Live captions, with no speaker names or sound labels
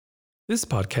This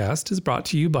podcast is brought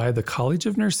to you by the College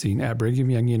of Nursing at Brigham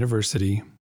Young University.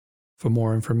 For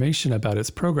more information about its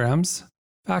programs,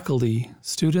 faculty,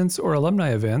 students, or alumni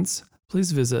events,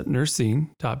 please visit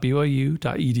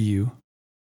nursing.byu.edu.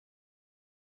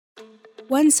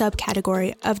 One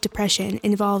subcategory of depression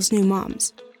involves new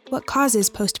moms. What causes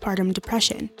postpartum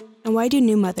depression? And why do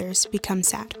new mothers become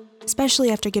sad,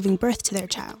 especially after giving birth to their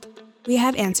child? We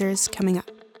have answers coming up.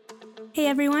 Hey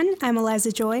everyone, I'm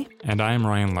Eliza Joy. And I am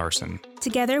Ryan Larson.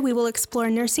 Together, we will explore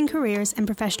nursing careers and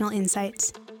professional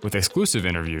insights, with exclusive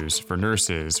interviews for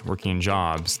nurses working in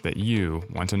jobs that you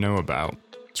want to know about.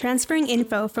 Transferring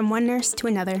info from one nurse to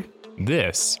another.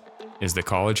 This is the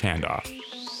College Handoff.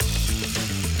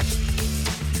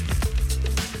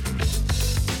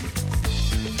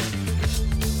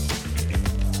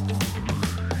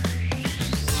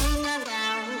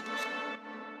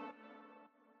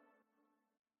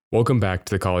 Welcome back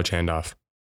to the College Handoff.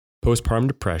 Postpartum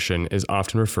depression is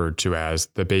often referred to as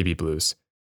the baby blues,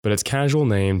 but its casual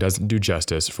name doesn't do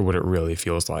justice for what it really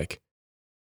feels like.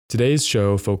 Today's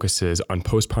show focuses on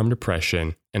postpartum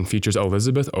depression and features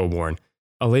Elizabeth Oborn,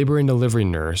 a labor and delivery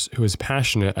nurse who is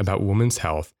passionate about women's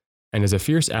health and is a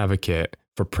fierce advocate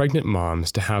for pregnant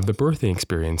moms to have the birthing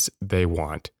experience they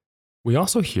want. We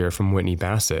also hear from Whitney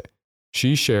Bassett.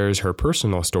 She shares her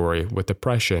personal story with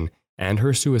depression and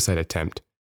her suicide attempt.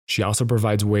 She also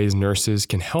provides ways nurses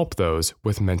can help those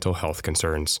with mental health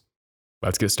concerns.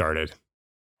 Let's get started.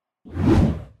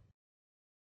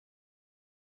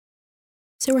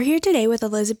 So we're here today with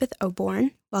Elizabeth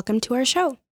Oborn. Welcome to our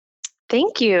show.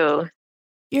 Thank you.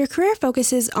 Your career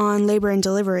focuses on labor and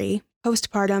delivery,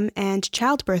 postpartum, and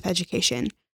childbirth education.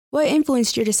 What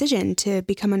influenced your decision to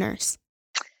become a nurse?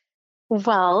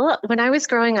 Well, when I was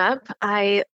growing up,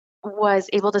 I was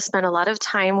able to spend a lot of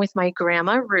time with my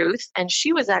grandma, Ruth, and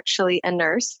she was actually a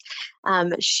nurse.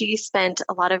 She spent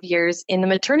a lot of years in the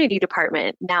maternity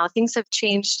department. Now, things have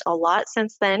changed a lot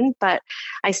since then, but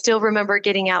I still remember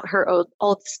getting out her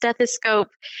old stethoscope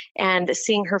and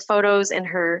seeing her photos in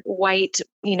her white,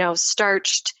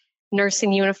 starched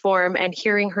nursing uniform and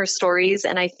hearing her stories.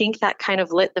 And I think that kind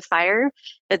of lit the fire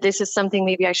that this is something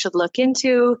maybe I should look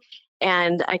into.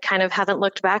 And I kind of haven't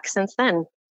looked back since then.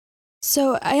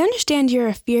 So I understand you're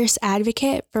a fierce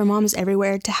advocate for moms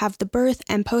everywhere to have the birth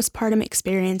and postpartum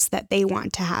experience that they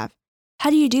want to have. How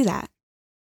do you do that?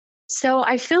 So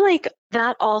I feel like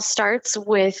that all starts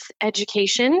with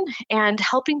education and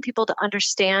helping people to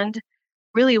understand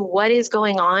really what is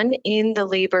going on in the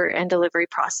labor and delivery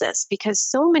process, because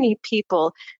so many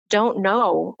people don't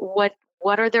know what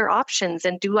are their options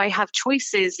and do I have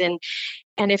choices, and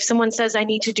if someone says I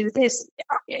need to do this,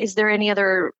 is there any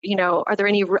other, are there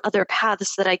any other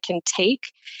paths that I can take?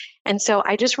 And so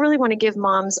I just really want to give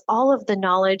moms all of the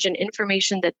knowledge and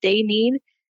information that they need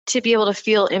to be able to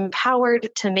feel empowered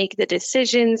to make the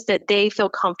decisions that they feel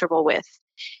comfortable with.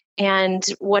 And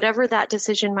whatever that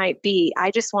decision might be, I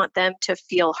just want them to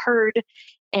feel heard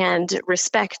and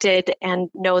respected and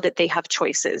know that they have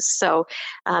choices. So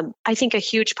I think a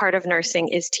huge part of nursing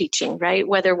is teaching, right?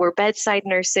 Whether we're bedside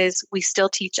nurses, we still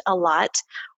teach a lot,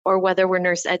 or whether we're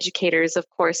nurse educators, of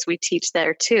course, we teach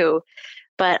there too.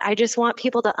 But I just want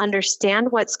people to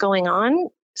understand what's going on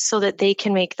so that they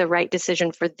can make the right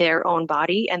decision for their own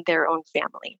body and their own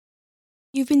family.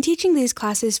 You've been teaching these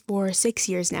classes for 6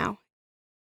 years now.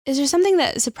 Is there something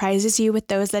that surprises you with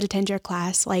those that attend your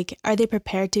class? Like, are they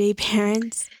prepared to be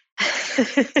parents?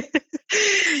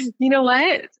 You know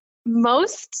what?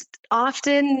 Most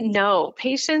often, no.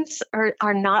 Patients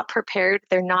are not prepared.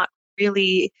 They're not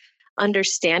really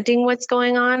understanding what's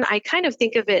going on. I kind of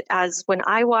think of it as when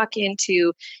I walk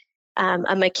into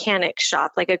a mechanic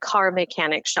shop, like a car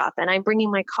mechanic shop, and I'm bringing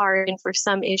my car in for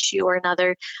some issue or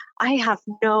another. I have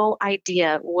no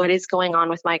idea what is going on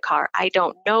with my car. I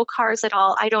don't know cars at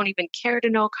all. I don't even care to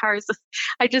know cars.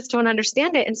 I just don't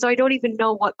understand it. And so I don't even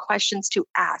know what questions to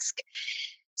ask.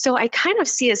 So I kind of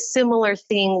see a similar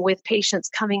thing with patients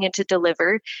coming in to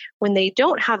deliver when they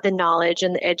don't have the knowledge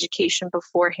and the education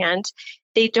beforehand.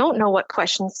 They don't know what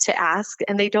questions to ask,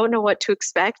 and they don't know what to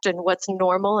expect and what's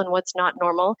normal and what's not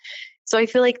normal. So I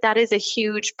feel like that is a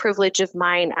huge privilege of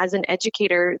mine as an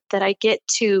educator, that I get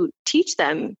to teach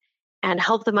them and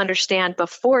help them understand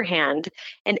beforehand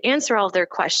and answer all of their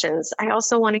questions. I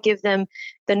also want to give them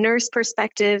the nurse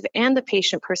perspective and the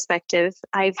patient perspective.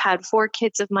 I've had 4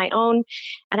 kids of my own,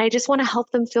 and I just want to help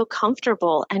them feel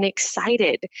comfortable and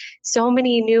excited. So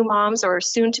many new moms or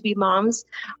soon-to-be moms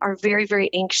are very, very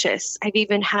anxious. I've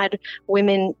even had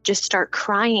women just start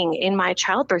crying in my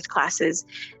childbirth classes,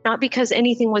 not because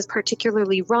anything was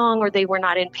particularly wrong or they were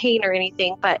not in pain or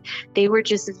anything, but they were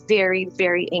just very,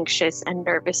 very anxious and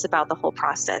nervous about the whole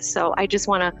process. So I just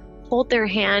want to hold their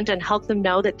hand and help them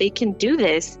know that they can do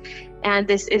this, and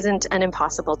this isn't an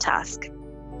impossible task.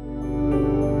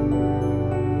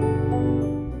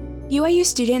 BYU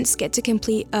students get to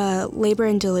complete a labor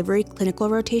and delivery clinical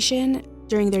rotation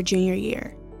during their junior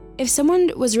year. If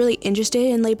someone was really interested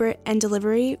in labor and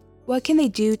delivery, what can they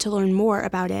do to learn more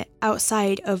about it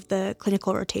outside of the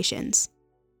clinical rotations?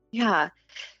 Yeah.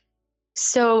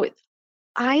 So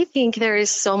I think there is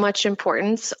so much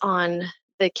importance on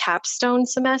the capstone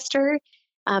semester.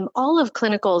 All of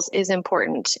clinicals is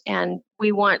important, and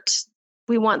we want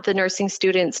the nursing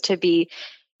students to be,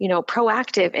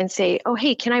 proactive and say, oh,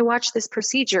 hey, can I watch this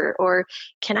procedure? Or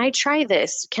can I try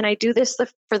this? Can I do this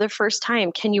for the first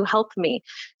time? Can you help me?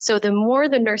 So the more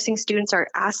the nursing students are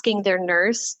asking their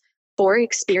nurse for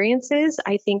experiences,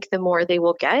 I think the more they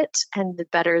will get and the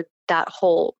better that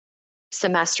whole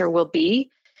semester will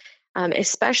be.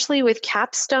 Especially with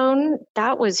capstone,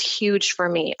 that was huge for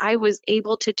me. I was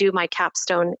able to do my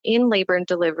capstone in labor and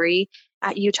delivery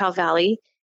at Utah Valley,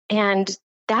 and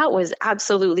that was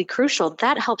absolutely crucial.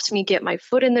 That helped me get my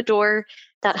foot in the door.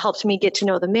 That helped me get to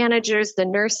know the managers, the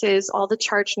nurses, all the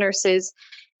charge nurses,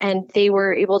 and they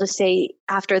were able to say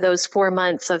after those 4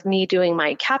 months of me doing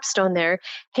my capstone there,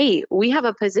 hey, we have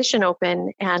a position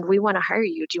open and we want to hire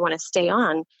you. Do you want to stay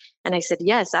on? And I said,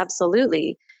 yes,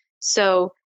 absolutely.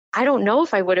 So I don't know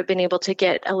if I would have been able to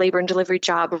get a labor and delivery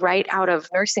job right out of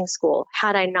nursing school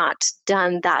had I not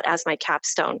done that as my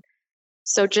capstone.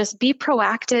 So just be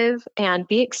proactive and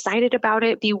be excited about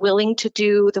it. Be willing to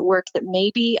do the work that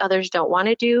maybe others don't want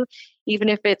to do, even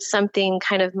if it's something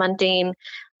kind of mundane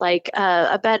like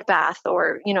a bed bath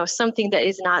or, something that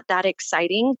is not that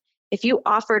exciting. If you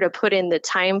offer to put in the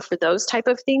time for those type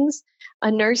of things, a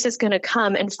nurse is going to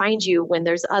come and find you when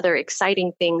there's other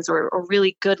exciting things or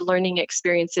really good learning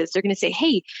experiences. They're going to say,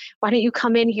 hey, why don't you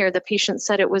come in here? The patient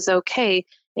said it was okay,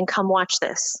 and come watch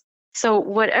this. So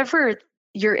whatever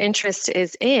your interest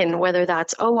is in, whether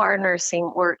that's OR nursing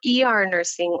or ER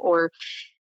nursing or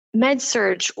med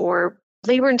surg or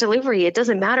labor and delivery, it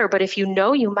doesn't matter. But if you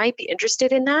know you might be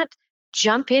interested in that,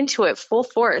 jump into it full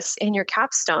force in your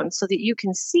capstone so that you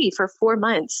can see for 4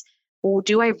 months, well,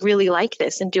 do I really like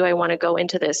this? And do I want to go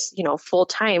into this, full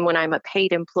time when I'm a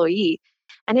paid employee?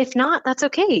 And if not, that's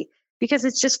okay, because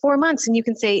it's just 4 months and you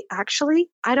can say, actually,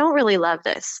 I don't really love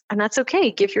this. And that's okay.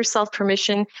 Give yourself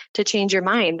permission to change your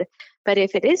mind. But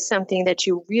if it is something that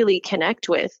you really connect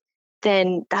with,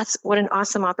 then that's what an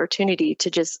awesome opportunity to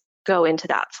just go into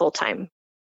that full time.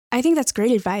 I think that's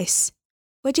great advice.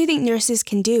 What do you think nurses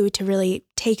can do to really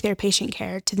take their patient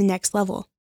care to the next level?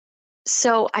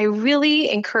 So I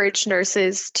really encourage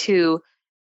nurses to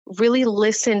really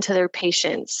listen to their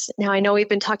patients. Now, I know we've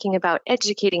been talking about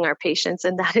educating our patients,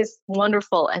 and that is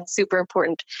wonderful and super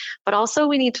important, but also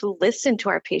we need to listen to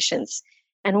our patients.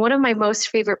 And one of my most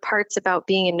favorite parts about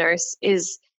being a nurse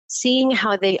is seeing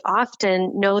how they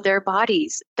often know their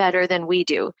bodies better than we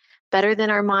do, better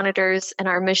than our monitors and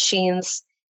our machines.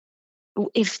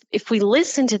 If we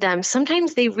listen to them,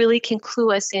 sometimes they really can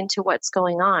clue us into what's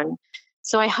going on.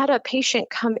 So I had a patient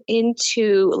come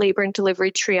into labor and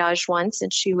delivery triage once,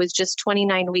 and she was just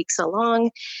 29 weeks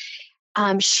along.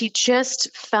 She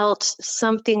just felt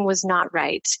something was not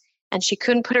right, and she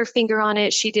couldn't put her finger on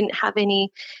it. She didn't have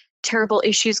any terrible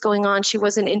issues going on. She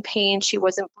wasn't in pain. She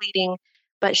wasn't bleeding,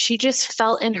 but she just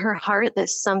felt in her heart that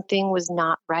something was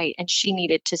not right, and she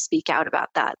needed to speak out about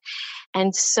that.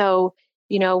 And so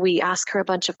we ask her a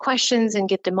bunch of questions and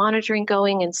get the monitoring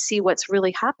going and see what's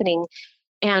really happening.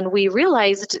 And we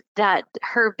realized that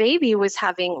her baby was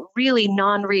having really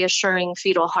non-reassuring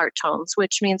fetal heart tones,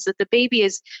 which means that the baby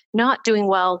is not doing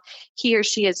well. He or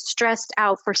she is stressed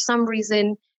out for some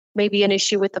reason, maybe an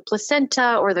issue with the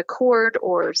placenta or the cord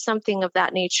or something of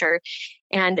that nature.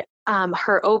 And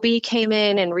her OB came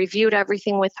in and reviewed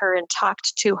everything with her and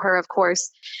talked to her, of course.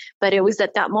 But it was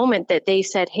at that moment that they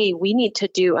said, hey, we need to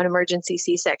do an emergency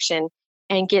C-section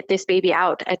and get this baby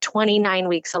out at 29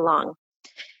 weeks along.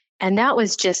 And that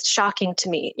was just shocking to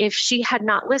me. If she had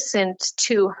not listened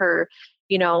to her,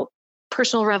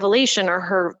 personal revelation or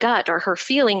her gut or her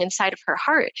feeling inside of her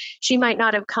heart, she might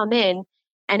not have come in.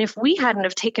 And if we hadn't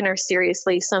have taken her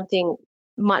seriously, something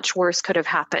much worse could have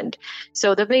happened.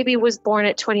 So the baby was born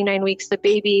at 29 weeks. The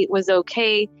baby was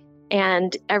okay.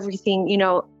 and everything,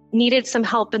 needed some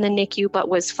help in the NICU, but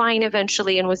was fine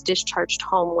eventually and was discharged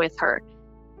home with her.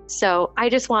 So I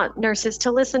just want nurses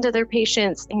to listen to their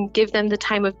patients and give them the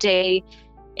time of day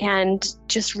and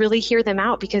just really hear them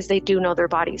out, because they do know their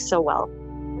bodies so well.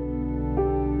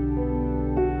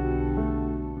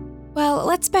 Well,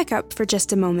 let's back up for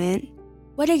just a moment.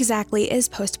 What exactly is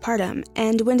postpartum,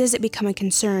 and when does it become a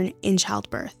concern in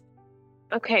childbirth?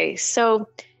 Okay, so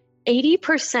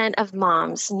 80% of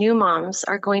new moms,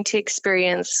 are going to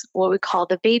experience what we call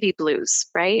the baby blues,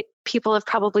 right? People have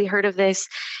probably heard of this.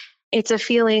 It's a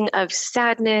feeling of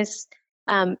sadness,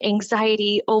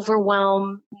 anxiety,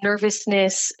 overwhelm,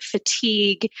 nervousness,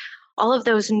 fatigue, all of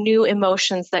those new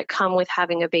emotions that come with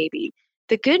having a baby.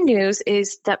 The good news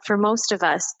is that for most of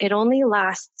us, it only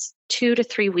lasts 2 to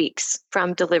 3 weeks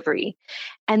from delivery.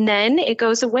 And then it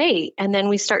goes away. And then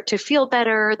we start to feel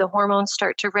better. The hormones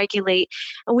start to regulate.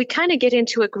 And we kind of get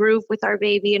into a groove with our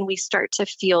baby and we start to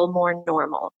feel more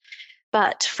normal.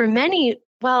 But for many,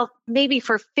 maybe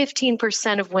for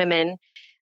 15% of women,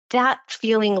 that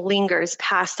feeling lingers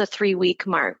past the 3-week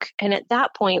mark. And at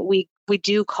that point, we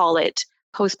do call it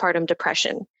postpartum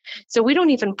depression. So we don't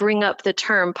even bring up the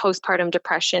term postpartum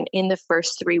depression in the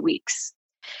first 3 weeks.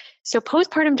 So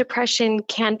postpartum depression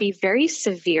can be very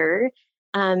severe.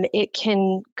 It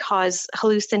can cause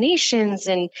hallucinations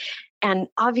and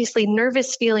obviously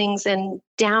nervous feelings and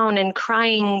down and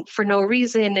crying for no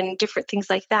reason and different things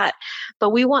like that. But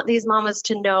we want these mamas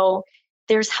to know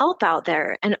there's help out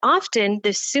there. And often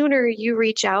the sooner you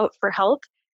reach out for help,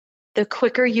 the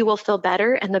quicker you will feel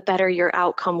better and the better your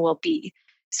outcome will be.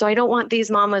 So I don't want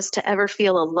these mamas to ever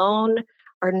feel alone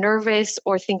or nervous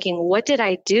or thinking, what did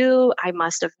I do? I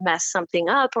must have messed something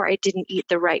up, or I didn't eat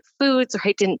the right foods, or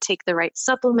I didn't take the right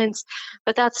supplements.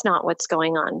 But that's not what's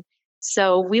going on.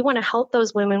 So we want to help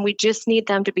those women. We just need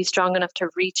them to be strong enough to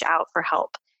reach out for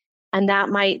help. And that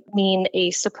might mean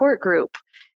a support group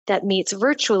that meets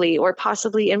virtually or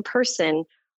possibly in person,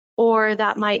 or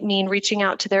that might mean reaching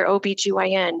out to their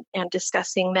OBGYN and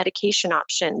discussing medication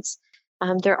options.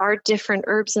 There are different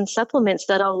herbs and supplements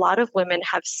that a lot of women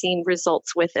have seen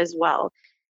results with as well.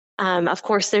 Of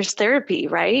course, there's therapy,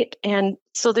 right? And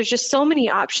so there's just so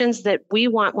many options that we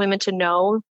want women to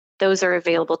know those are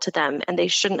available to them, and they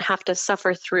shouldn't have to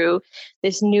suffer through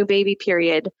this new baby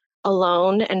period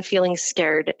alone and feeling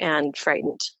scared and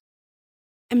frightened.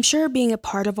 I'm sure being a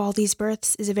part of all these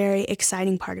births is a very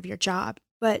exciting part of your job,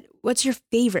 but what's your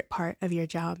favorite part of your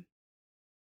job?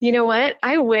 You know what?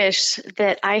 I wish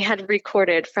that I had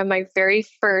recorded from my very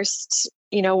first,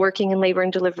 working in labor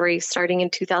and delivery starting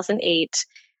in 2008.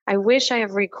 I wish I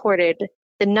have recorded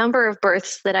the number of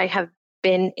births that I have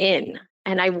been in.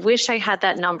 And I wish I had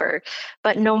that number.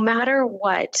 But no matter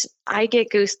what, I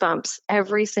get goosebumps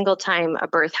every single time a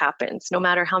birth happens, no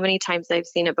matter how many times I've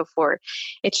seen it before.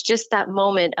 It's just that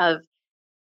moment of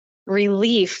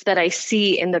relief that I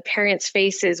see in the parents'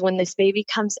 faces when this baby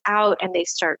comes out and they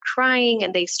start crying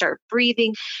and they start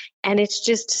breathing. And it's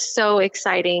just so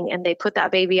exciting. And they put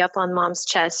that baby up on mom's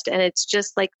chest, and it's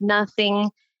just like nothing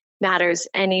matters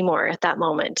anymore at that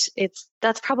moment.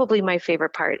 That's probably my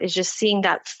favorite part, is just seeing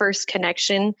that first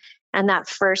connection and that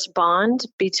first bond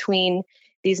between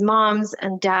these moms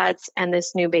and dads and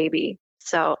this new baby.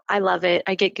 So I love it.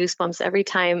 I get goosebumps every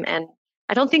time, and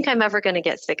I don't think I'm ever going to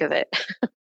get sick of it.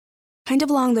 Kind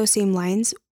of along those same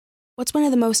lines, what's one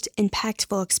of the most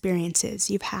impactful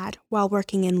experiences you've had while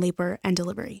working in labor and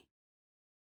delivery?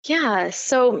 Yeah,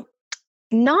 so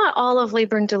not all of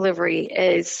labor and delivery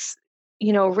is,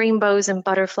 rainbows and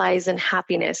butterflies and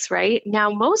happiness, right?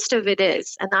 Now, most of it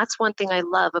is. And that's one thing I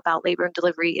love about labor and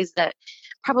delivery, is that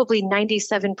probably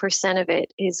 97% of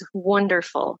it is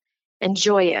wonderful and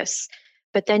joyous.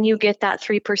 But then you get that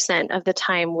 3% of the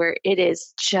time where it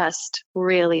is just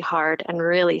really hard and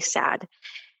really sad.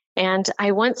 And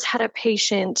I once had a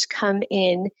patient come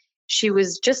in. She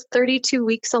was just 32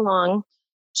 weeks along.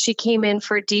 She came in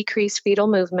for decreased fetal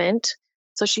movement.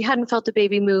 So she hadn't felt the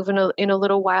baby move in a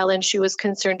little while, and she was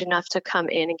concerned enough to come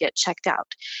in and get checked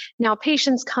out. Now,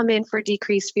 patients come in for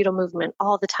decreased fetal movement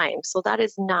all the time, so that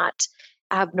is not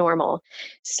abnormal.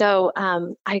 So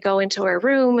I go into her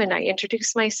room and I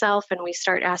introduce myself, and we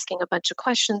start asking a bunch of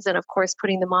questions, and of course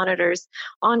putting the monitors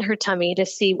on her tummy to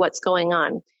see what's going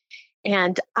on.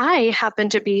 And I happened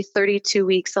to be 32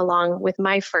 weeks along with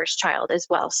my first child as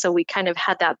well. So we kind of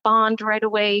had that bond right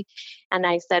away. And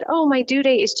I said, oh, my due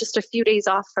date is just a few days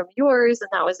off from yours. And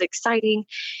that was exciting.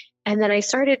 And then I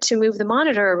started to move the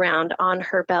monitor around on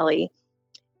her belly.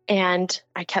 And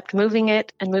I kept moving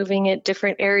it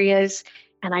different areas.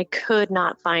 And I could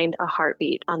not find a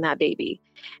heartbeat on that baby.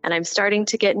 And I'm starting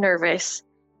to get nervous.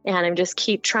 And I'm just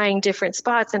keep trying different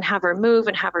spots and have her move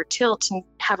and have her tilt and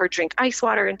have her drink ice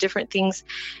water and different things.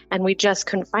 And we just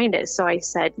couldn't find it. So I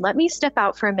said, let me step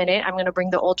out for a minute. I'm going to bring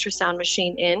the ultrasound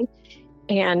machine in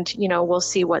and, we'll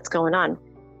see what's going on.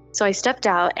 So I stepped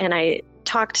out and I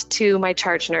talked to my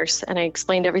charge nurse and I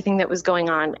explained everything that was going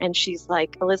on. And she's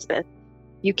like, Elizabeth,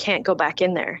 you can't go back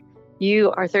in there.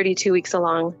 You are 32 weeks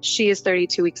along. She is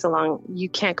 32 weeks along. You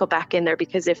can't go back in there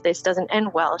because if this doesn't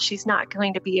end well, she's not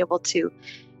going to be able to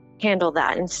handle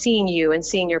that and seeing you and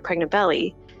seeing your pregnant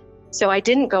belly. So I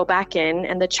didn't go back in,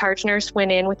 and the charge nurse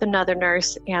went in with another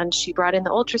nurse and she brought in the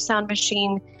ultrasound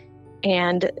machine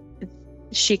and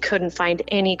she couldn't find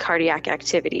any cardiac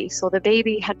activity. So the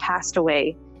baby had passed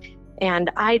away. And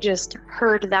I just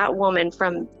heard that woman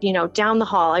from, down the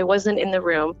hall. I wasn't in the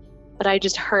room, but I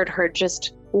just heard her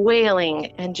just wailing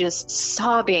and just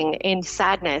sobbing in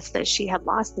sadness that she had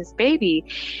lost this baby.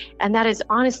 And that is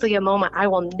honestly a moment I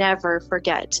will never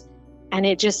forget. And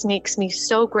it just makes me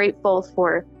so grateful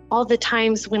for all the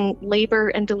times when labor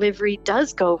and delivery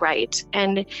does go right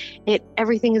and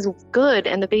everything is good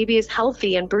and the baby is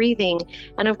healthy and breathing.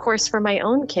 And of course, for my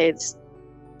own kids.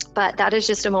 But that is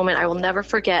just a moment I will never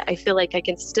forget. I feel like I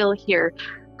can still hear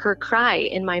her cry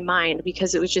in my mind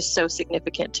because it was just so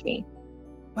significant to me.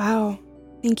 Wow.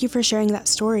 Thank you for sharing that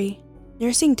story.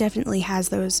 Nursing definitely has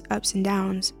those ups and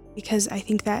downs because I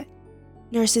think that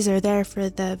nurses are there for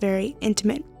the very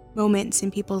intimate moments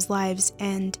in people's lives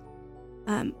and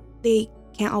they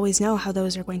can't always know how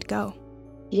those are going to go.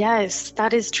 Yes,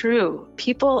 that is true.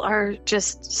 People are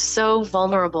just so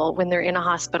vulnerable when they're in a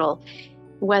hospital.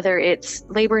 Whether it's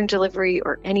labor and delivery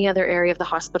or any other area of the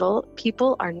hospital,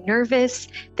 people are nervous.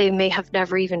 They may have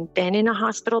never even been in a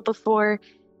hospital before.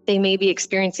 They may be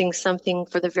experiencing something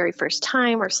for the very first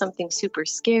time or something super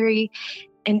scary.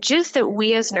 And just that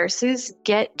we as nurses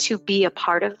get to be a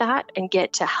part of that and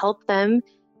get to help them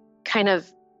kind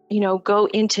of, go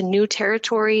into new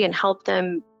territory and help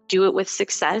them do it with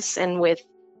success and with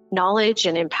knowledge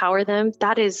and empower them.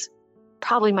 That is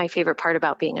probably my favorite part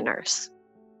about being a nurse.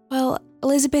 Well,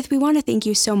 Elizabeth, we want to thank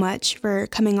you so much for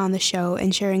coming on the show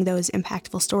and sharing those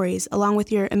impactful stories, along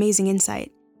with your amazing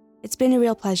insight. It's been a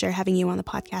real pleasure having you on the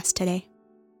podcast today.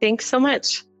 Thanks so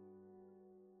much.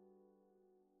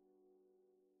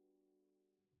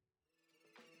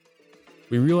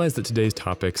 We realize that today's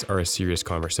topics are a serious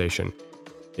conversation.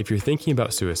 If you're thinking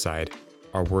about suicide,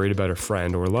 are worried about a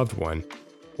friend or loved one,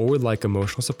 or would like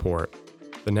emotional support,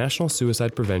 the National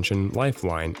Suicide Prevention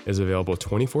Lifeline is available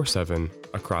 24/7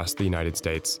 across the United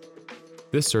States.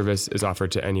 This service is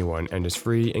offered to anyone and is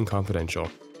free and confidential.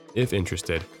 If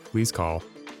interested, please call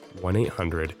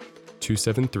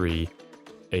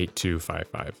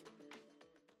 1-800-273-8255.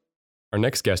 Our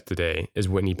next guest today is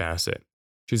Whitney Bassett.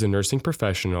 She's a nursing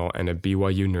professional and a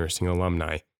BYU nursing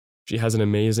alumni. She has an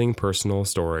amazing personal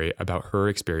story about her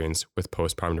experience with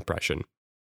postpartum depression.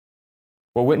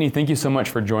 Well, Whitney, thank you so much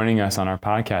for joining us on our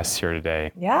podcast here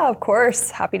today. Yeah, of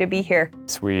course. Happy to be here.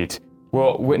 Sweet.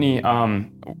 Well, Whitney,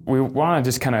 we want to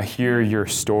just kind of hear your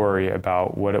story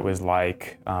about what it was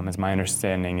like. As my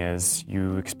understanding is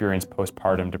you experienced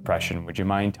postpartum depression. Would you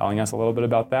mind telling us a little bit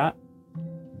about that?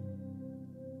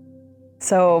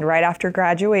 So right after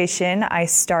graduation, I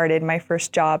started my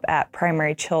first job at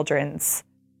Primary Children's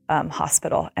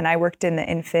Hospital, and I worked in the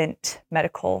infant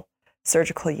medical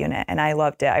surgical unit, and I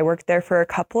loved it. I worked there for a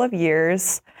couple of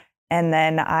years, and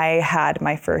then I had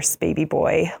my first baby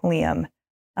boy, Liam.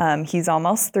 He's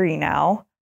almost 3 now.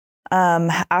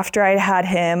 After I had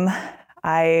him,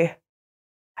 I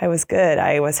was good.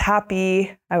 I was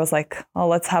happy. I was like, oh,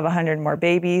 let's have 100 more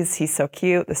babies. He's so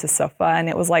cute. This is so fun.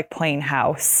 It was like playing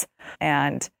house.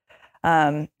 And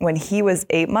when he was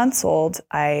 8 months old,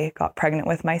 I got pregnant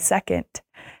with my second.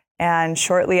 And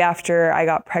shortly after I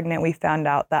got pregnant, we found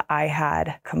out that I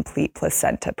had complete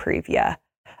placenta previa,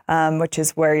 which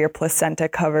is where your placenta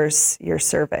covers your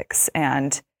cervix,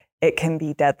 and it can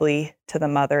be deadly to the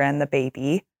mother and the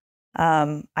baby.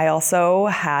 I also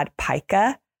had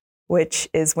pica, which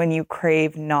is when you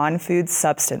crave non-food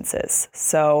substances.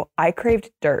 So I craved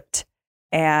dirt.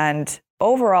 And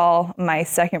overall, my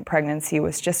second pregnancy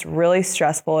was just really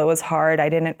stressful. It was hard. I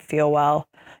didn't feel well,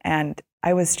 and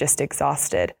I was just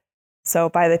exhausted. So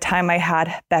by the time I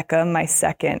had Becca, my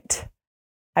second,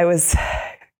 I was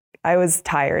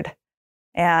tired.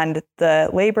 And the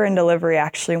labor and delivery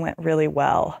actually went really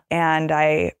well. And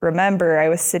I remember I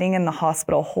was sitting in the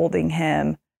hospital holding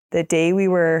him the day we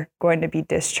were going to be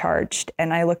discharged.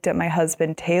 And I looked at my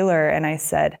husband, Taylor, and I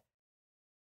said,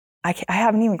 I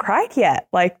haven't even cried yet.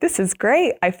 Like, this is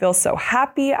great. I feel so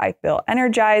happy. I feel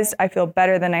energized. I feel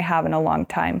better than I have in a long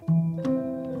time.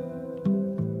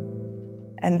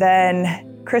 And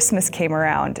then Christmas came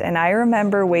around, and I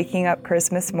remember waking up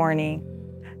Christmas morning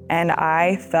and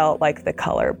I felt like the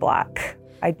color black.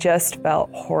 I just felt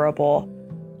horrible.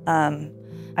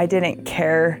 I didn't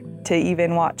care to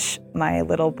even watch my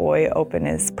little boy open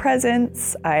his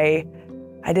presents. I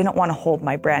didn't want to hold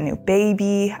my brand new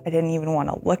baby. I didn't even want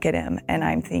to look at him. And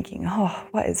I'm thinking, oh,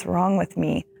 what is wrong with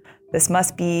me? This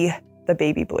must be the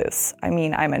baby blues. I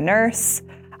mean, I'm a nurse.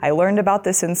 I learned about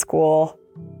this in school.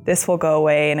 This will go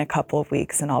away in a couple of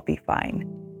weeks and I'll be fine.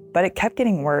 But it kept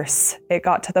getting worse. It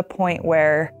got to the point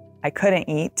where I couldn't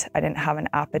eat. I didn't have an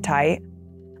appetite.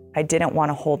 I didn't want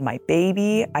to hold my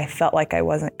baby. I felt like I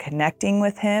wasn't connecting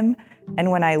with him. And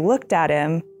when I looked at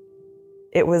him,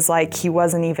 it was like he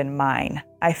wasn't even mine.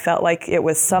 I felt like it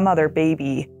was some other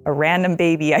baby, a random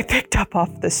baby I picked up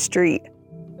off the street.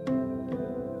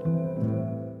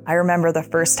 I remember the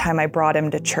first time I brought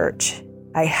him to church,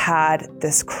 I had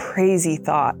this crazy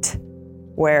thought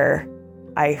where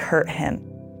I hurt him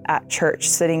at church,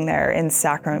 sitting there in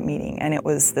sacrament meeting. And it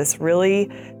was this really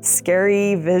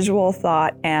scary visual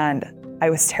thought, and I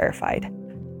was terrified.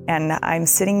 And I'm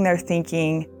sitting there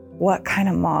thinking, what kind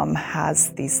of mom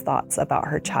has these thoughts about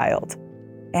her child?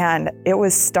 And it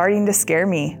was starting to scare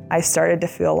me. I started to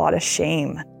feel a lot of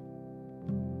shame.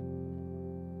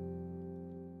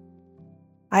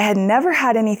 I had never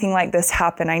had anything like this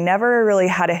happen. I never really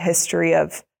had a history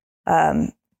of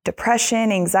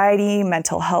depression, anxiety,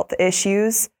 mental health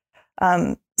issues.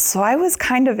 So I was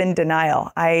kind of in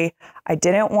denial. I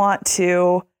didn't want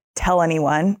to tell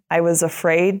anyone. I was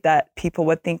afraid that people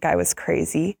would think I was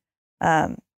crazy.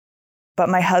 But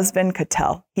my husband could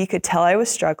tell. He could tell I was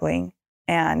struggling.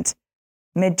 And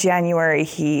mid-January,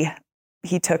 he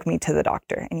took me to the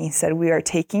doctor and he said, we are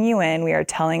taking you in. We are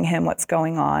telling him what's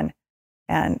going on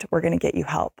and we're going to get you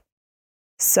help.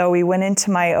 So we went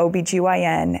into my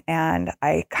OBGYN and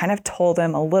I kind of told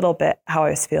him a little bit how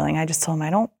I was feeling. I just told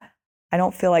him, I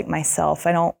don't feel like myself.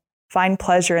 I don't find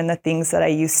pleasure in the things that I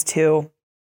used to.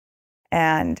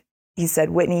 And he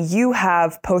said, Whitney, you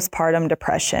have postpartum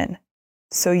depression.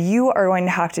 So you are going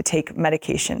to have to take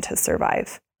medication to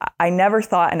survive. I never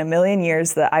thought in a million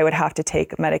years that I would have to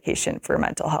take medication for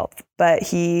mental health, but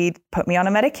he put me on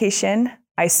a medication.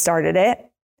 I started it.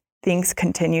 Things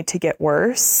continued to get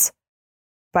worse.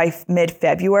 By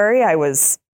mid-February, I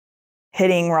was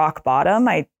hitting rock bottom.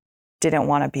 I didn't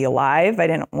want to be alive. I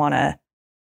didn't want to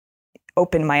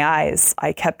open my eyes.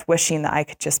 I kept wishing that I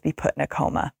could just be put in a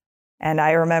coma. And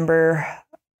I remember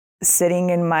sitting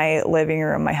in my living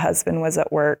room. My husband was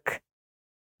at work.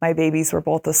 My babies were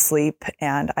both asleep.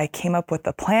 And I came up with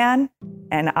a plan,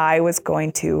 and I was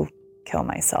going to kill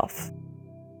myself.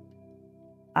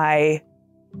 I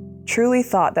truly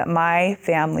thought that my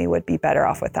family would be better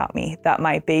off without me, that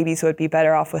my babies would be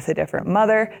better off with a different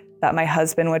mother, that my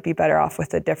husband would be better off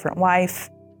with a different wife.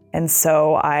 And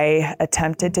so I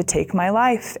attempted to take my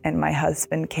life, and my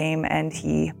husband came and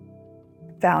he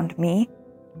found me.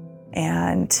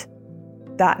 And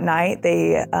that night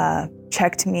they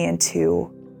checked me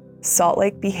into Salt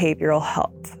Lake Behavioral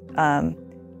Health.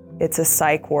 It's a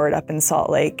psych ward up in Salt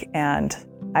Lake, and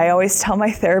I always tell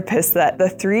my therapist that the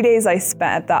 3 days I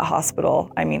spent at that hospital,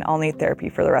 I'll need therapy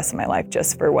for the rest of my life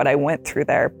just for what I went through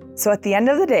there. So at the end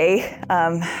of the day,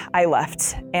 I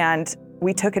left and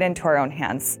we took it into our own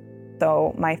hands.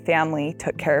 So my family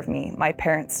took care of me. My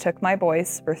parents took my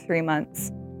boys for 3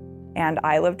 months, and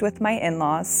I lived with my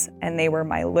in-laws, and they were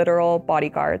my literal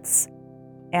bodyguards.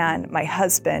 And my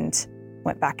husband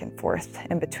went back and forth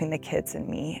in between the kids and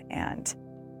me. And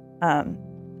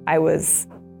I was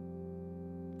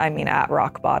at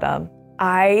rock bottom.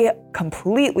 I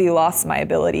completely lost my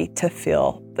ability to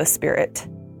feel the Spirit,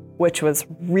 which was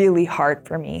really hard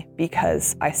for me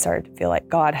because I started to feel like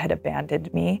God had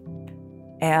abandoned me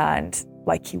and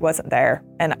like he wasn't there.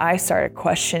 And I started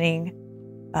questioning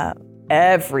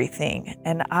everything.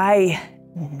 And I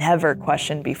never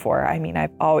questioned before.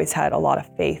 I've always had a lot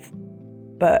of faith,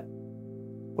 but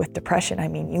with depression,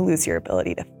 you lose your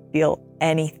ability to feel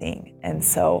anything. And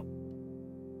so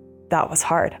that was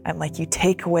hard. I'm like, you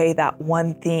take away that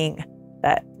one thing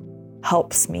that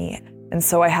helps me. And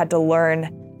so I had to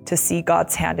learn to see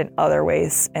God's hand in other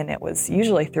ways. And it was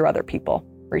usually through other people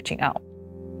reaching out.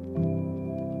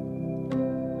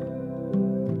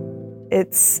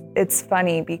 It's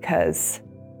funny because,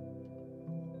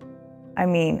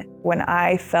 when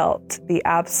I felt the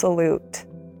absolute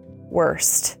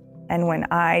worst and when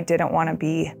I didn't want to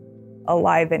be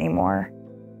alive anymore,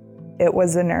 it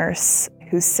was a nurse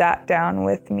who sat down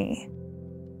with me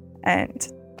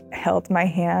and held my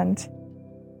hand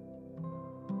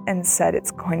and said,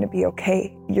 it's going to be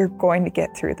okay. You're going to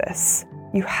get through this.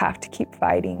 You have to keep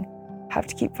fighting. have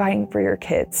to keep fighting for your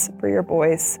kids, for your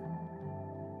boys.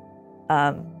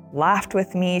 Laughed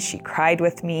with me, she cried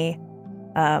with me,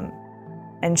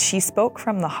 and she spoke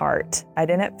from the heart. I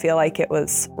didn't feel like it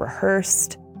was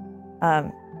rehearsed.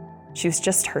 She was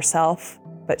just herself,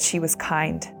 but she was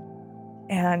kind.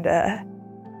 And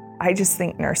I just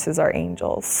think nurses are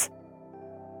angels.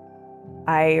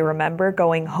 I remember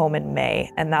going home in May,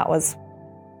 and that was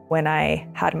when I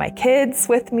had my kids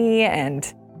with me,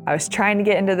 and I was trying to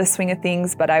get into the swing of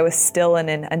things, but I was still in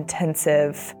an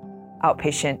intensive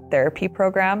outpatient therapy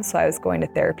program. So I was going to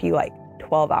therapy like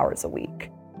 12 hours a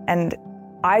week. And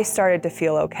I started to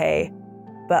feel okay,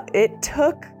 but it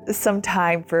took some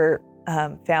time for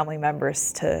family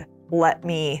members to let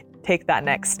me take that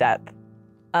next step.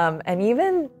 And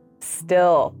even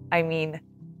still, I mean,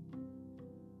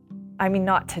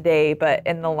 not today, but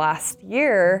in the last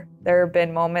year, there have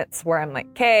been moments where I'm like,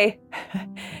 okay,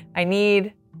 I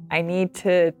need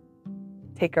to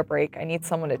take a break. I need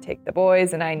someone to take the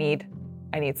boys, and I need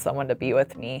someone to be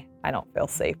with me. I don't feel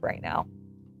safe right now.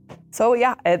 So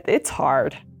yeah, it's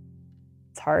hard.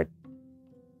 It's hard.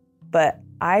 But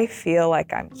I feel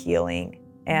like I'm healing,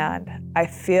 and I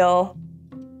feel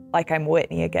like I'm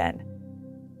Whitney again.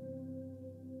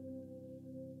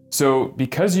 So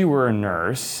because you were a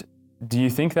nurse, do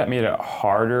you think that made it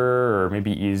harder or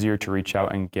maybe easier to reach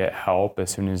out and get help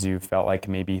as soon as you felt like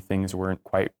maybe things weren't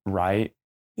quite right?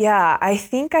 Yeah, I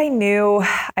think I knew.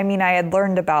 I mean, I had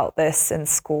learned about this in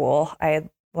school. I had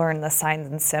learned the signs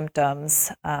and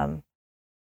symptoms.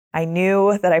 I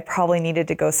knew that I probably needed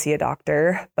to go see a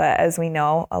doctor, but as we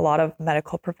know, a lot of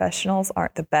medical professionals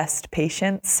aren't the best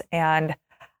patients, and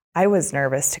I was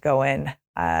nervous to go in.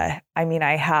 I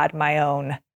had my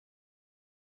own,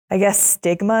 I guess,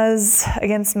 stigmas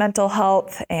against mental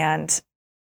health, and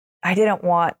I didn't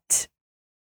want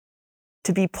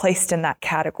to be placed in that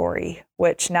category,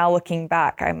 which now looking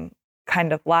back, I'm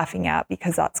kind of laughing at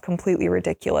because that's completely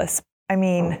ridiculous. I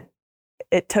mean,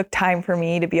 it took time for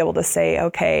me to be able to say,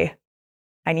 okay,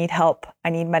 I need help, I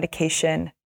need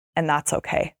medication, and that's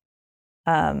okay.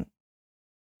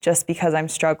 Just because I'm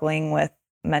struggling with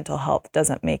mental health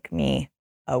doesn't make me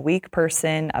a weak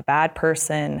person, a bad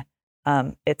person.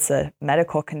 It's a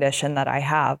medical condition that I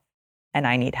have, and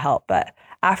I need help. But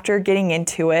after getting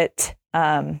into it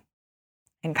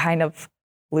and kind of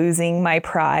losing my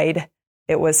pride,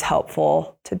 it was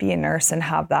helpful to be a nurse and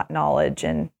have that knowledge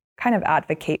and kind of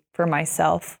advocate for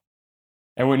myself.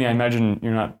 And Whitney, I imagine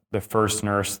you're not the first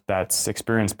nurse that's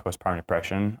experienced postpartum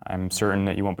depression. I'm certain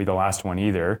that you won't be the last one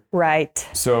either. Right.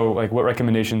 So, what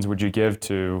recommendations would you give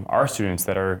to our students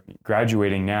that are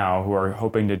graduating now, who are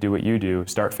hoping to do what you do,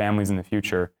 start families in the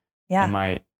future, and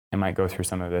might go through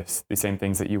some of the same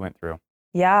things that you went through?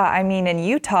 Yeah, I mean, in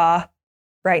Utah,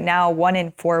 right now, 1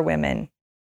 in 4 women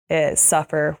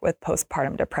suffer with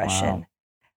postpartum depression. Wow.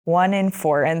 1 in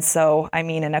 4. And so, I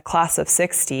mean, in a class of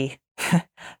 60,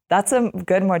 that's a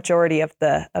good majority of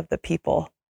the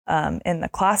people in the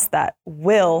class that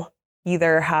will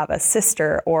either have a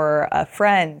sister or a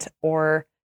friend, or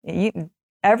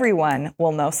everyone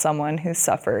will know someone who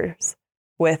suffers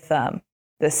with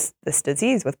this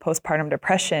disease, with postpartum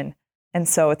depression. And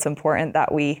so it's important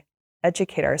that we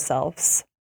educate ourselves.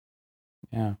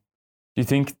 Yeah. Do you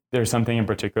think there's something in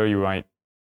particular you might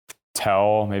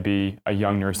tell maybe a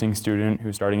young nursing student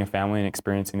who's starting a family and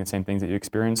experiencing the same things that you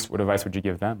experienced? What advice would you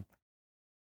give them?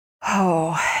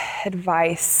 Oh,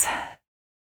 advice.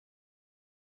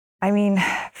 I mean,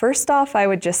 first off, I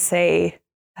would just say,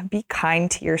 be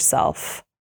kind to yourself.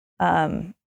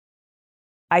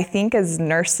 I think as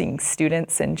nursing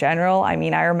students in general, I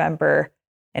mean, I remember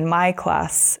in my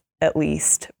class, at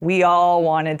least, we all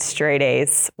wanted straight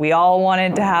A's. We all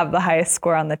wanted to have the highest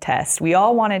score on the test. We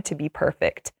all wanted to be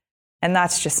perfect. And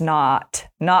that's just not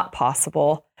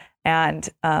possible. And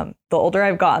the older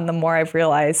I've gotten, the more I've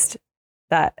realized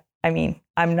that, I mean,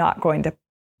 I'm not going to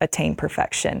attain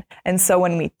perfection. And so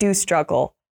when we do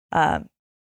struggle,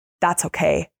 that's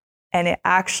okay. And it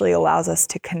actually allows us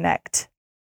to connect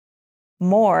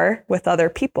more with other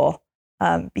people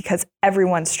because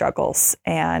everyone struggles.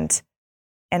 And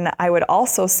I would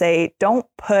also say, don't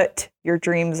put your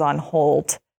dreams on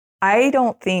hold. I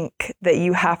don't think that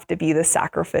you have to be the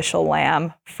sacrificial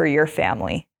lamb for your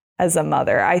family as a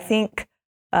mother. I think,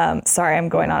 sorry, I'm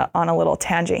going on a little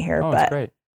tangent here, but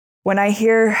great. When I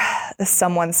hear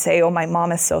someone say, oh, my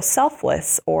mom is so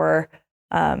selfless, or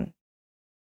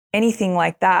anything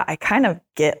like that, I kind of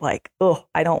get like, oh,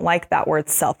 I don't like that word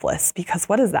selfless, because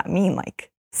what does that mean?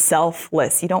 Like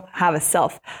selfless, you don't have a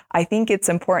self. I think it's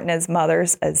important as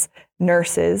mothers, as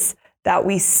nurses, that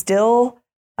we still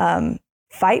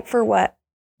fight for what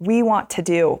we want to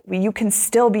do. You can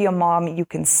still be a mom. You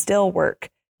can still work.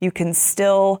 You can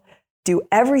still do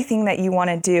everything that you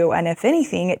want to do. And if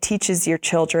anything, it teaches your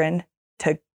children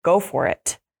to go for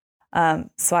it.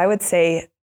 So I would say,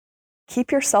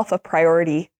 keep yourself a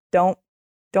priority. Don't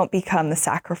become the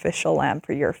sacrificial lamb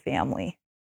for your family.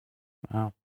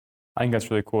 Wow. I think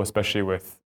that's really cool, especially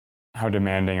with how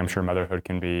demanding I'm sure motherhood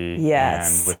can be.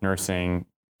 Yes. And with nursing,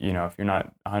 if you're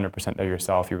not 100% there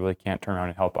yourself, you really can't turn around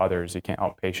and help others. You can't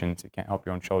help patients. You can't help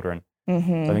your own children.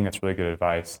 Mm-hmm. So I think that's really good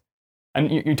advice. And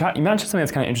you mentioned something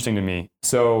that's kind of interesting to me.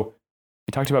 So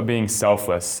you talked about being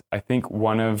selfless. I think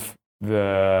one of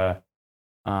the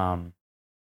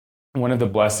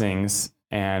blessings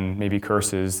and maybe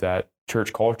curses that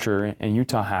church culture in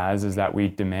Utah has is that we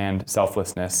demand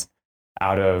selflessness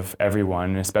out of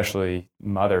everyone, especially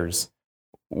mothers.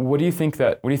 What do you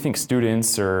think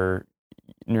students or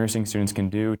nursing students can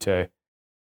do to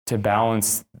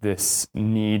balance this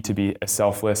need to be a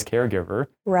selfless caregiver,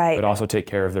 right, but also take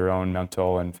care of their own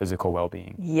mental and physical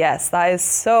well-being? Yes, that is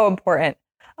so important.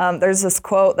 There's this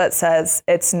quote that says,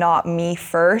 "It's not me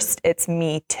first, it's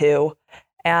me too."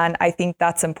 And I think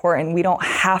that's important. We don't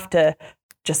have to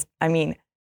just,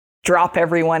 drop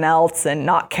everyone else and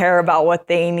not care about what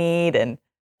they need. And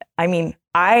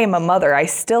I am a mother. I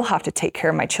still have to take care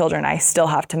of my children. I still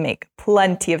have to make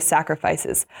plenty of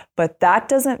sacrifices. But that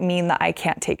doesn't mean that I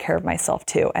can't take care of myself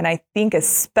too. And I think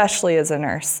especially as a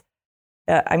nurse,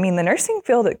 the nursing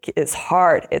field is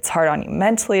hard. It's hard on you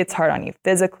mentally. It's hard on you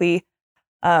physically.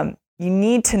 You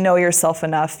need to know yourself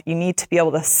enough. You need to be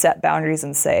able to set boundaries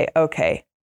and say, okay,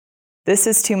 this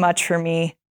is too much for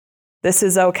me. This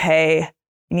is okay.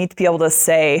 You need to be able to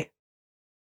say,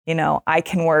 I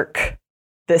can work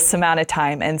this amount of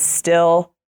time and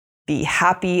still be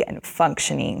happy and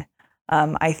functioning.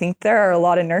 I think there are a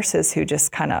lot of nurses who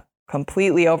just kind of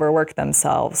completely overwork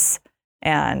themselves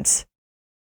and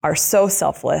are so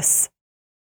selfless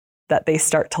that they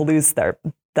start to lose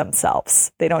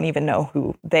themselves. They don't even know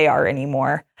who they are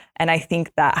anymore. And I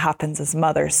think that happens as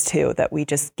mothers too, that we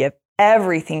just give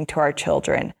everything to our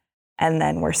children. And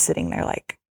then we're sitting there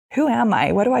like, who am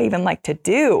I? What do I even like to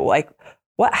do? Like,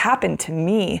 what happened to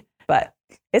me? But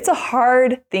it's a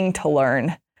hard thing to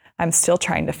learn. I'm still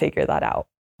trying to figure that out.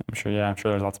 I'm sure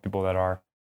there's lots of people that are.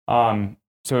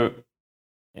 So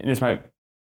this might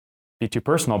be too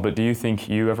personal, but do you think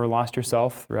you ever lost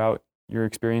yourself throughout your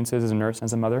experiences as a nurse,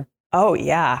 as a mother? Oh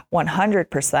yeah,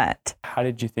 100%. How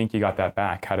did you think you got that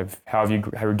back? How have you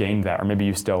regained that? Or maybe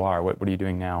you still are. What are you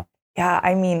doing now? Yeah,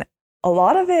 a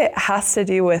lot of it has to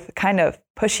do with kind of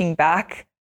pushing back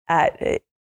at,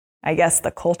 I guess, the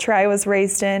culture I was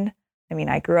raised in.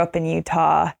 I grew up in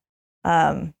Utah.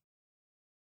 I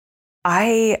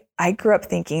grew up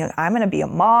thinking, I'm going to be a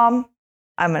mom.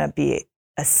 I'm going to be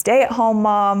a stay-at-home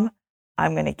mom.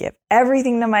 I'm going to give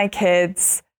everything to my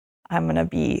kids. I'm going to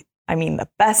be, the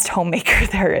best homemaker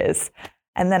there is.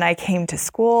 And then I came to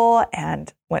school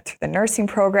and went through the nursing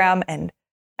program and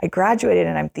I graduated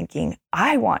and I'm thinking,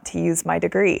 I want to use my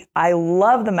degree. I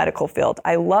love the medical field.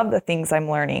 I love the things I'm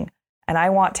learning and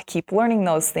I want to keep learning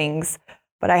those things.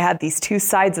 But I had these two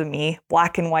sides of me,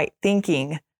 black and white,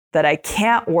 thinking that I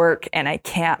can't work and I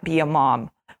can't be a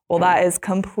mom. Well, that is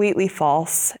completely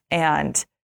false. And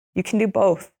you can do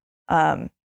both. You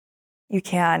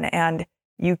can. And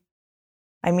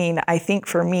I think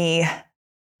for me,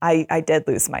 I did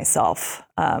lose myself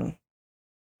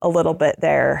a little bit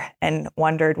there and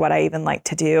wondered what I even like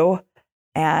to do.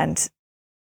 And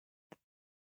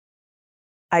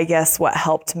I guess what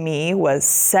helped me was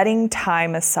setting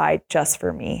time aside just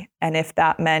for me. And if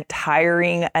that meant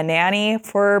hiring a nanny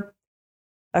for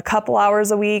a couple hours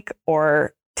a week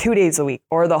or 2 days a week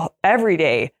or every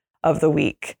day of the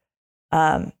week,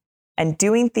 and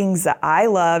doing things that I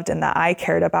loved and that I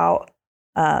cared about,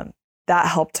 that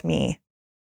helped me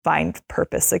find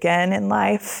purpose again in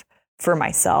life for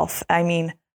myself.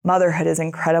 Motherhood is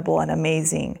incredible and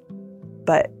amazing,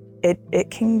 but it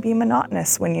can be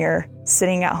monotonous when you're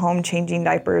sitting at home changing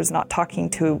diapers, not talking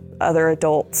to other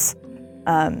adults.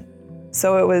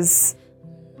 So it was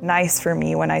nice for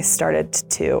me when I started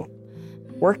to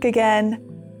work again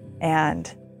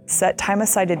and set time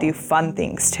aside to do fun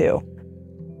things too.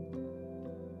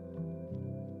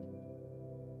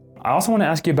 I also want to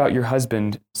ask you about your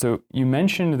husband. So you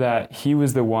mentioned that he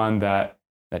was the one that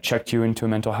checked you into a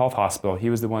mental health hospital. He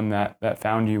was the one that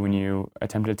found you when you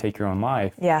attempted to take your own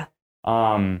life. Yeah.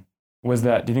 Do you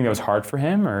think that was hard for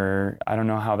him, or I don't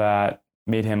know how that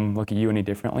made him look at you any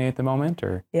differently at the moment,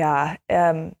 or? Yeah.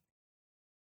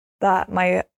 That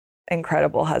my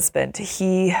incredible husband,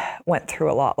 he went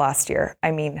through a lot last year.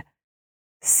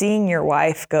 Seeing your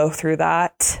wife go through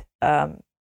that,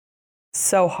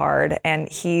 so hard, and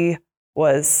he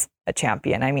was a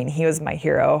champion. I mean, he was my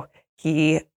hero.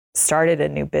 He started a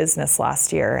new business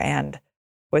last year and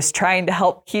was trying to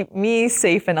help keep me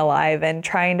safe and alive and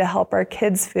trying to help our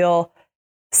kids feel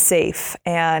safe.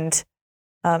 And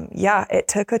it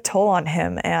took a toll on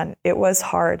him, and it was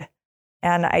hard.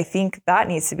 And I think that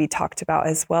needs to be talked about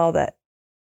as well, that,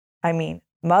 I mean,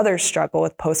 mothers struggle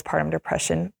with postpartum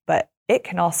depression, but it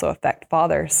can also affect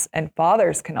fathers, and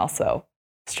fathers can also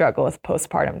struggle with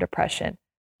postpartum depression.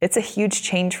 It's a huge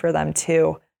change for them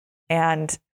too.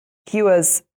 And he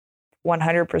was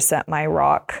 100% my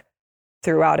rock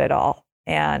throughout it all.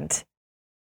 And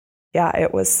yeah,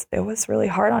 it was really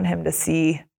hard on him to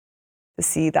see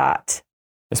that.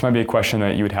 This might be a question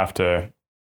that you would have to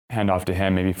hand off to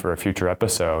him maybe for a future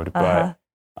episode, but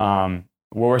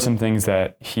what were some things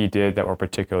that he did that were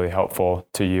particularly helpful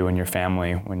to you and your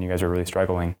family when you guys were really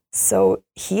struggling? So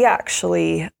he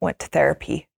actually went to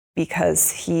therapy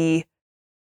because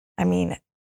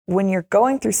when you're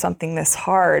going through something this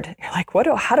hard, you're like,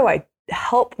 how do I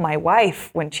help my wife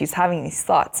when she's having these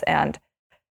thoughts? And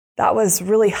that was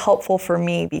really helpful for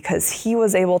me because he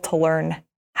was able to learn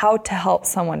how to help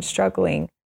someone struggling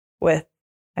with,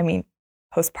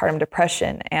 postpartum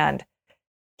depression. And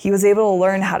he was able to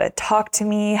learn how to talk to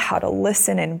me, how to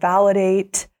listen and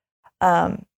validate.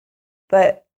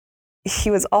 But he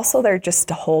was also there just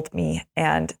to hold me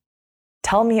and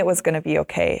tell me it was going to be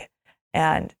okay,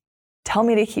 and tell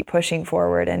me to keep pushing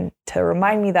forward, and to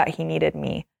remind me that he needed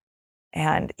me.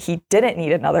 And he didn't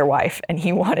need another wife, and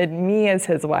he wanted me as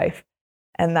his wife,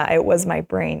 and that it was my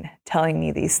brain telling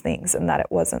me these things and that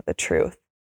it wasn't the truth.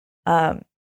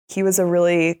 He was a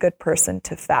really good person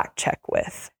to fact check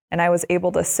with. And I was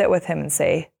able to sit with him and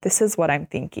say, this is what I'm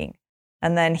thinking.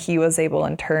 And then he was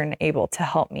in turn able to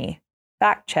help me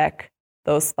fact check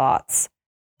those thoughts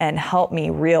and help me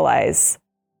realize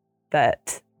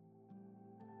that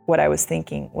what I was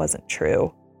thinking wasn't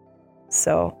true.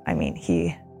 So,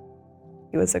 he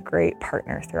was a great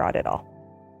partner throughout it all.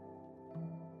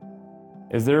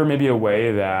 Is there maybe a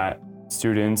way that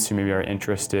students who maybe are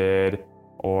interested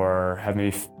or have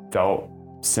maybe felt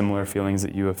similar feelings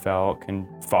that you have felt can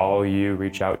follow you,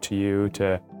 reach out to you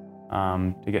to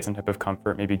get some type of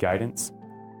comfort, maybe guidance?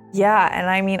 Yeah,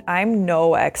 and I'm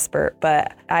no expert,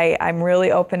 but I'm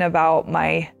really open about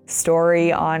my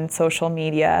story on social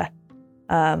media.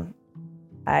 My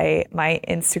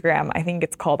Instagram, I think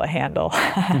it's called a handle,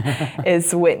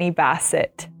 is Whitney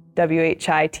Bassett,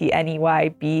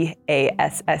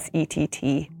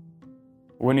 WHITNEYBASSETT.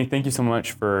 Whitney, thank you so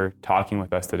much for talking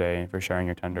with us today and for sharing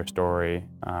your tender story.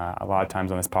 A lot of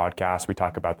times on this podcast, we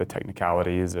talk about the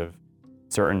technicalities of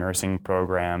certain nursing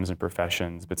programs and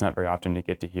professions, but it's not very often to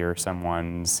get to hear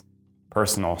someone's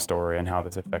personal story and how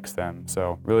this affects them.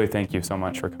 So really thank you so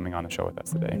much for coming on the show with us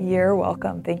today. You're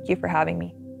welcome. Thank you for having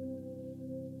me.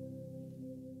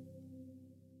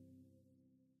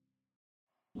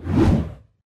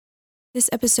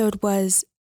 This episode was,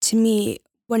 to me,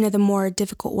 one of the more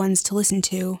difficult ones to listen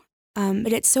to.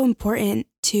 But it's so important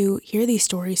to hear these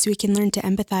stories so we can learn to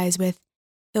empathize with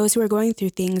those who are going through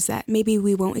things that maybe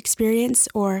we won't experience,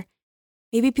 or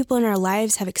maybe people in our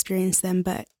lives have experienced them,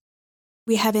 but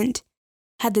we haven't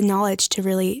had the knowledge to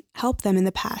really help them in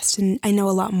the past. And I know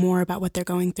a lot more about what they're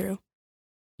going through.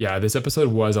 Yeah, this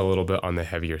episode was a little bit on the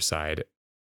heavier side.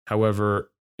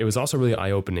 However, it was also really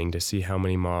eye-opening to see how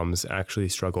many moms actually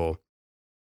struggle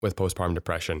with postpartum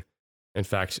depression. In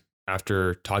fact,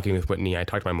 after talking with Whitney, I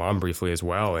talked to my mom briefly as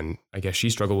well, and I guess she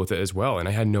struggled with it as well, and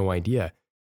I had no idea.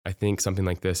 I think something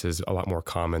like this is a lot more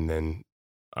common than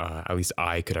at least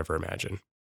I could ever imagine.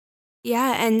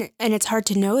 Yeah, and it's hard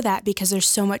to know that because there's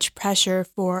so much pressure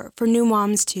for new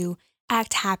moms to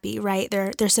act happy, right?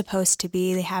 They're supposed to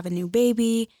be. They have a new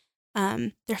baby,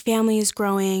 their family is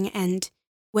growing, and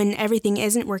when everything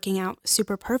isn't working out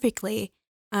super perfectly,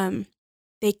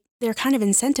 they're kind of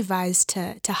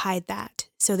incentivized to hide that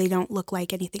so they don't look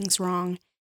like anything's wrong.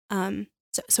 So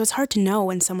it's hard to know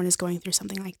when someone is going through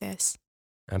something like this.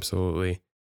 Absolutely.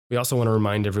 We also want to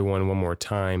remind everyone one more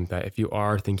time that if you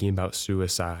are thinking about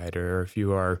suicide, or if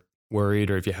you are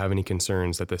worried, or if you have any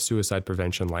concerns, that the Suicide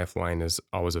Prevention Lifeline is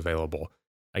always available.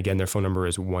 Again, their phone number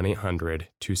is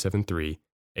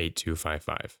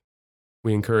 1-800-273-8255.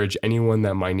 We encourage anyone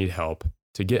that might need help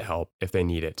to get help if they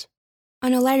need it.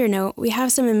 On a lighter note, we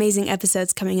have some amazing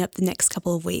episodes coming up the next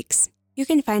couple of weeks. You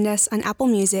can find us on Apple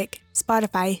Music,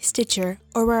 Spotify, Stitcher,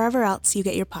 or wherever else you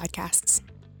get your podcasts.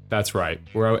 That's right.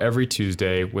 We're out every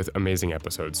Tuesday with amazing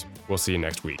episodes. We'll see you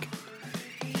next week.